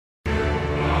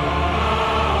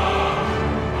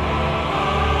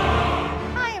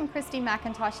Christy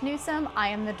McIntosh Newsom. I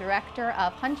am the director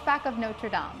of Hunchback of Notre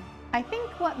Dame. I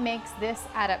think what makes this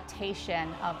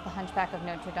adaptation of the Hunchback of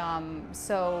Notre Dame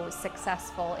so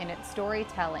successful in its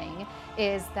storytelling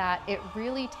is that it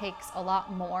really takes a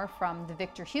lot more from the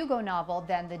Victor Hugo novel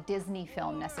than the Disney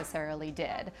film necessarily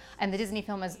did. And the Disney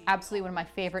film is absolutely one of my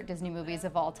favorite Disney movies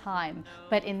of all time.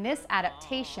 But in this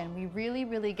adaptation, we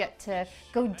really get to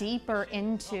go deeper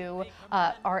into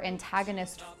our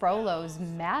antagonist Frollo's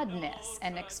madness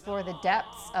and explore the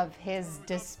depths of his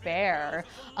despair,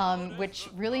 which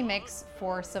really makes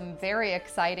for some very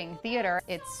exciting theater.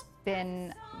 It's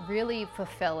been really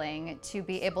fulfilling to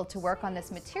be able to work on this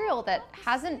material that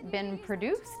hasn't been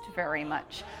produced very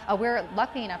much. We're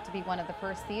lucky enough to be one of the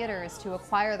first theaters to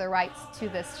acquire the rights to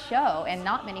this show, and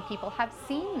not many people have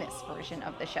seen this version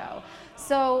of the show.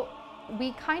 So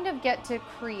we kind of get to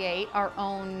create our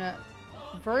own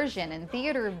version, and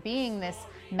theater being this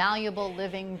malleable,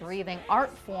 living, breathing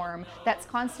art form that's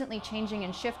constantly changing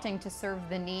and shifting to serve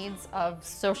the needs of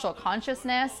social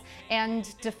consciousness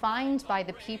and defined by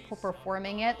the people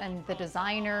performing it and the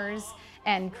designers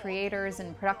and creators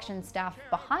and production staff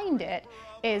behind it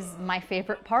is my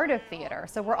favorite part of theater.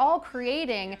 So we're all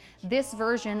creating this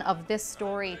version of this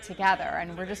story together,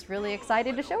 and we're just really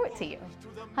excited to show it to you.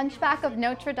 Hunchback of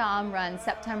Notre Dame runs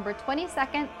September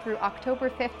 22nd through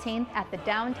October 15th at the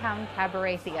Downtown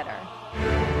Cabaret Theater.